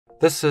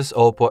This is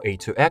OPPO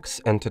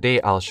A2x, and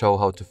today I'll show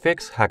how to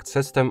fix hacked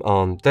system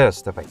on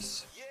this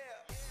device.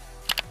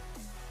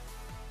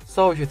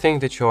 So if you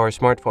think that your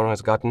smartphone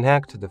has gotten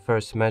hacked, the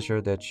first measure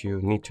that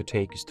you need to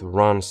take is to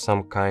run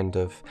some kind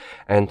of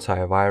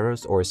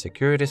antivirus or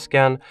security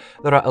scan.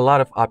 There are a lot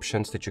of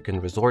options that you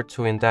can resort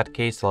to in that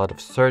case, a lot of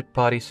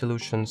third-party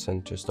solutions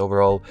and just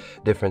overall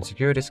different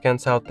security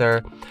scans out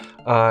there.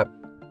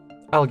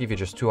 I'll give you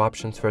just two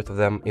options. First of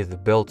them is the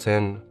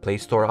built-in Play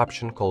Store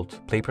option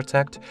called Play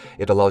Protect.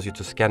 It allows you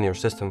to scan your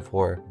system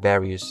for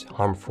various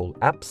harmful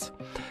apps.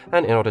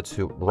 And in order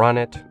to run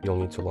it, you'll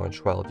need to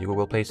launch, the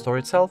Google Play Store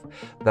itself.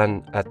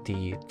 Then at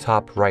the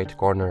top right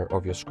corner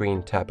of your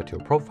screen, tap at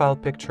your profile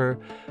picture.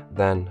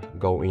 Then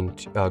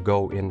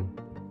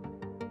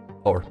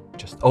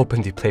just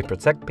open the Play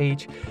Protect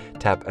page,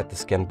 tap at the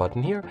scan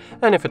button here,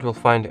 and if it will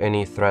find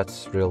any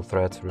real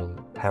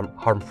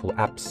harmful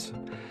apps,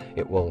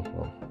 it will,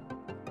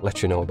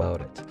 let you know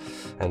about it,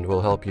 and will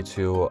help you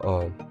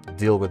to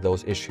deal with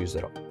those issues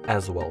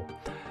as well.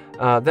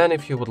 Then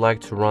if you would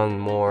like to run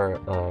more,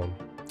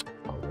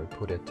 how do I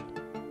put it,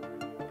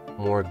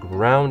 more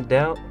ground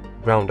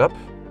up,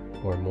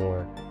 or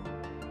more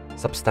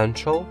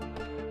substantial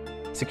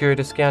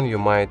security scan, you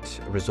might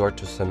resort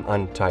to some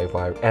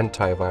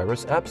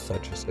antivirus apps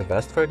such as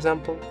Avast, for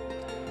example.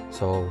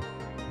 So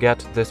get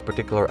this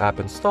particular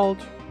app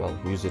installed,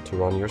 use it to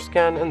run your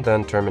scan, and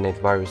then terminate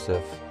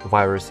viruses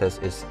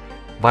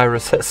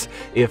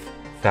if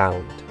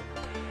found.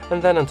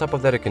 And then on top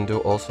of that, you can do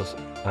also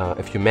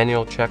a few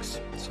manual checks.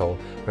 So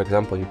for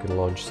example, you can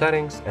launch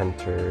settings,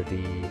 enter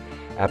the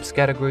apps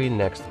category,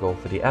 next go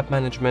for the app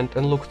management,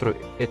 and look through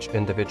each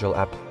individual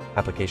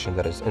application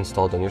that is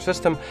installed on your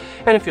system.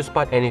 And if you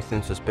spot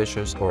anything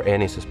suspicious or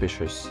any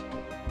suspicious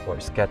or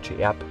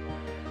sketchy app,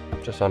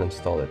 just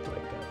uninstall it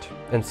like that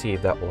and see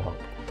if that will help.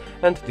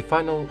 And the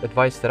final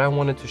advice that I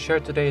wanted to share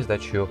today is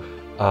that you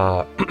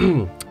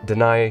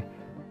deny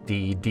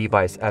the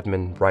device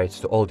admin rights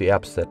to all the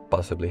apps that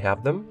possibly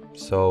have them.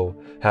 So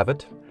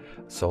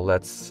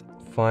let's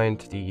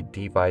find the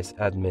device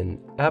admin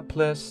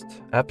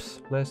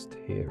apps list.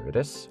 Here it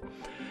is.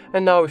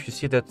 And now if you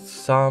see that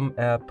some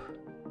app,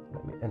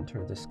 let me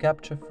enter this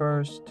captcha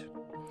first.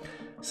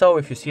 So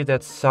if you see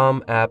that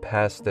some app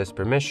has this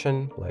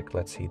permission, like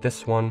let's see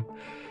this one,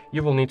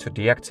 you will need to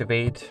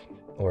deactivate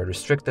or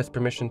restrict this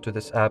permission to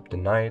this app,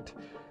 deny it.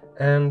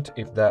 And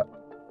if that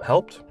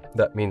helped,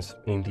 that means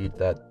indeed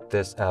that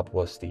this app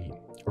was the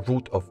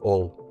root of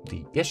all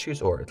the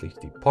issues, or at least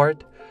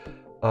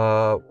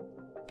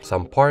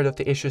some part of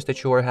the issues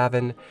that you were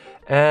having.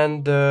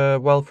 And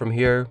from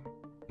here,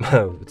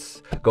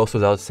 it goes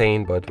without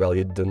saying, but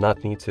you do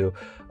not need to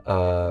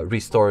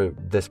restore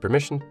this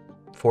permission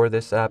for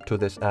this app to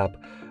this app.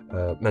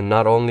 And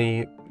not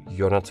only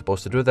you're not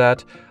supposed to do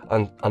that,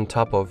 on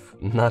top of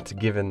not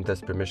giving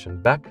this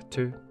permission back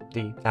to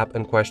the app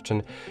in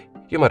question,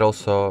 you might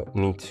also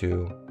need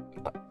to,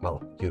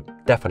 you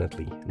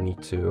definitely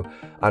need to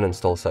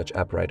uninstall such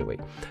app right away.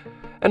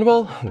 And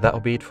that will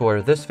be it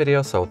for this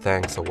video, so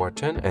thanks for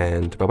watching,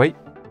 and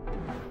bye-bye.